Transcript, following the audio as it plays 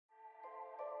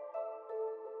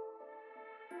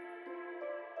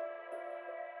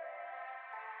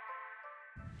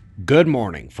Good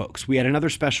morning, folks. We had another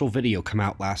special video come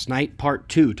out last night, part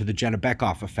 2 to the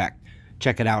Jenna-Bekoff effect.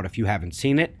 Check it out if you haven't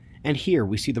seen it. And here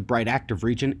we see the bright active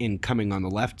region incoming on the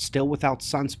left, still without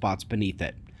sunspots beneath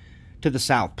it. To the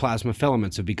south, plasma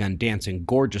filaments have begun dancing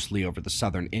gorgeously over the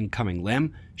southern incoming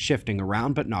limb, shifting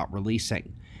around but not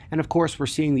releasing. And of course, we're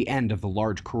seeing the end of the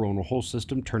large coronal hole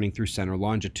system turning through center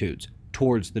longitudes,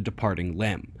 towards the departing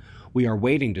limb. We are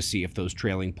waiting to see if those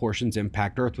trailing portions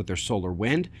impact Earth with their solar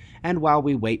wind, and while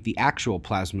we wait, the actual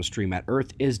plasma stream at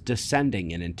Earth is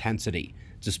descending in intensity.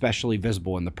 It's especially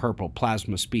visible in the purple,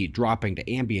 plasma speed dropping to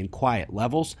ambient quiet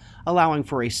levels, allowing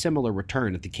for a similar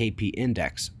return at the KP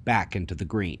index, back into the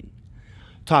green.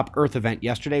 Top Earth event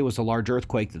yesterday was a large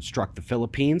earthquake that struck the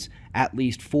Philippines. At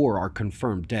least 4 are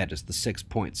confirmed dead as the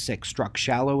 6.6 struck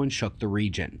shallow and shook the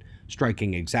region,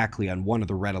 striking exactly on one of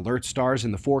the red alert stars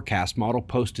in the forecast model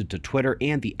posted to Twitter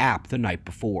and the app the night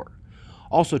before.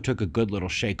 Also took a good little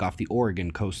shake off the Oregon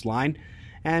coastline,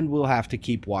 and we'll have to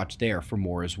keep watch there for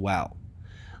more as well.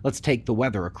 Let's take the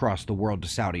weather across the world to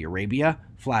Saudi Arabia.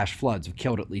 Flash floods have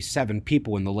killed at least 7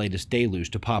 people in the latest deluge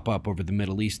to pop up over the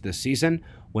Middle East this season.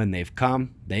 When they've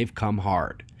come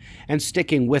hard. And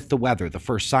sticking with the weather, the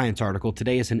first science article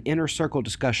today is an inner circle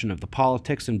discussion of the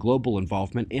politics and global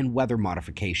involvement in weather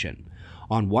modification.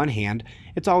 On one hand,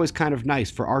 it's always kind of nice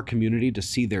for our community to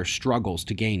see their struggles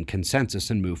to gain consensus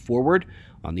and move forward.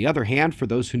 On the other hand, for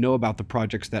those who know about the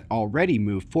projects that already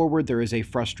move forward, there is a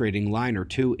frustrating line or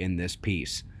two in this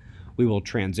piece. We will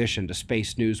transition to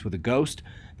space news with a ghost.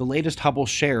 The latest Hubble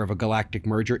share of a galactic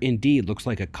merger indeed looks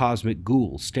like a cosmic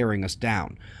ghoul staring us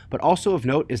down. But also of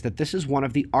note is that this is one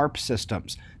of the ARP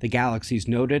systems, the galaxies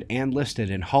noted and listed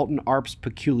in Halton ARP's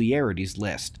peculiarities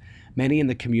list. Many in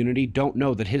the community don't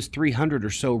know that his 300 or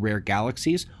so rare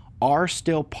galaxies are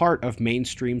still part of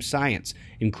mainstream science,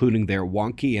 including their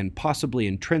wonky and possibly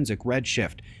intrinsic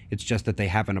redshift. It's just that they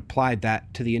haven't applied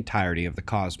that to the entirety of the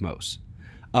cosmos.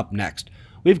 Up next,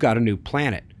 we've got a new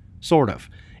planet. Sort of.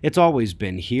 It's always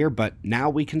been here, but now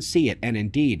we can see it, and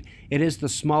indeed, it is the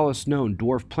smallest known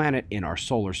dwarf planet in our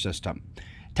solar system.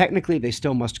 Technically, they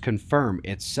still must confirm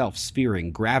its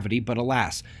self-sphering gravity, but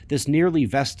alas, this nearly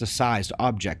Vesta-sized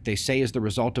object they say is the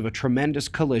result of a tremendous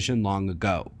collision long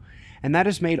ago. And that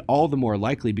is made all the more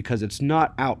likely because it's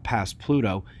not out past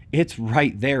Pluto, it's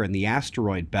right there in the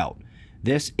asteroid belt.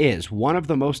 This is one of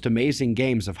the most amazing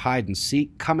games of hide and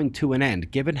seek coming to an end,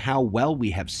 given how well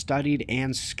we have studied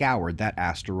and scoured that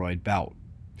asteroid belt.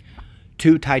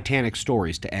 2 titanic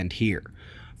stories to end here.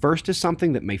 First is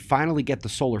something that may finally get the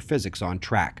solar physics on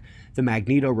track, the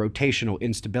magnetorotational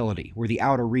instability, where the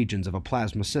outer regions of a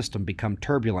plasma system become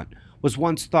turbulent, was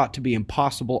once thought to be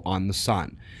impossible on the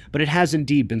Sun, but it has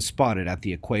indeed been spotted at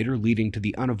the equator, leading to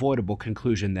the unavoidable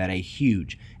conclusion that a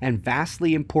huge and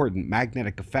vastly important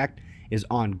magnetic effect is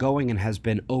ongoing and has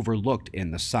been overlooked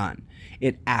in the Sun.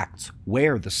 It acts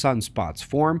where the sunspots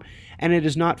form, and it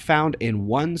is not found in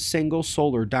one single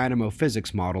solar dynamo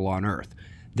physics model on Earth.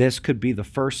 This could be the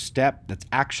first step that's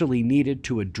actually needed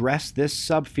to address this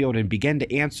subfield and begin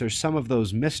to answer some of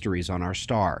those mysteries on our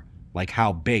star, like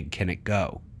how big can it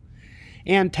go?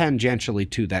 And tangentially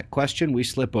to that question, we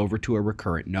slip over to a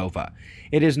recurrent nova.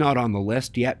 It is not on the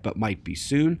list yet, but might be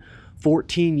soon.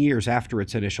 14 years after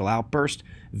its initial outburst,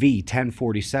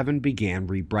 V1047 began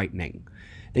rebrightening.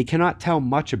 They cannot tell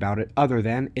much about it other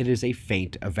than it is a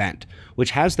faint event,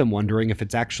 which has them wondering if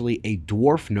it's actually a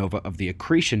dwarf nova of the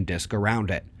accretion disk around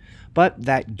it. But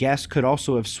that guess could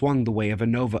also have swung the way of a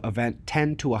nova event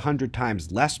 10 to 100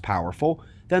 times less powerful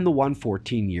than the one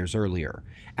 14 years earlier.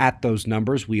 At those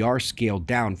numbers, we are scaled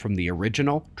down from the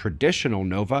original, traditional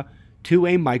nova to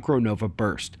a micronova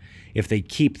burst. If they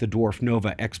keep the dwarf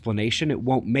nova explanation, it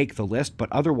won't make the list,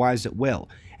 but otherwise it will,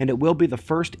 and it will be the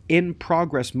first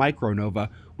in-progress micronova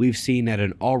we've seen at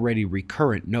an already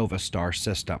recurrent nova star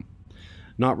system.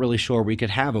 Not really sure we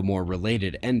could have a more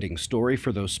related ending story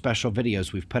for those special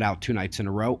videos we've put out 2 nights in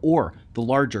a row, or the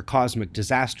larger cosmic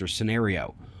disaster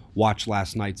scenario. Watch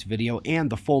last night's video and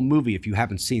the full movie if you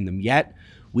haven't seen them yet.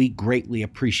 We greatly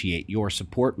appreciate your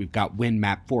support. We've got wind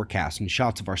map forecasts and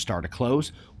shots of our star to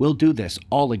close. We'll do this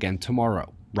all again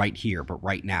tomorrow, right here, but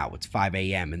right now it's 5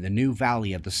 a.m. in the new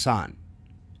Valley of the Sun.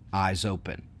 Eyes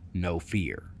open, no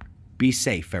fear. Be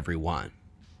safe, everyone.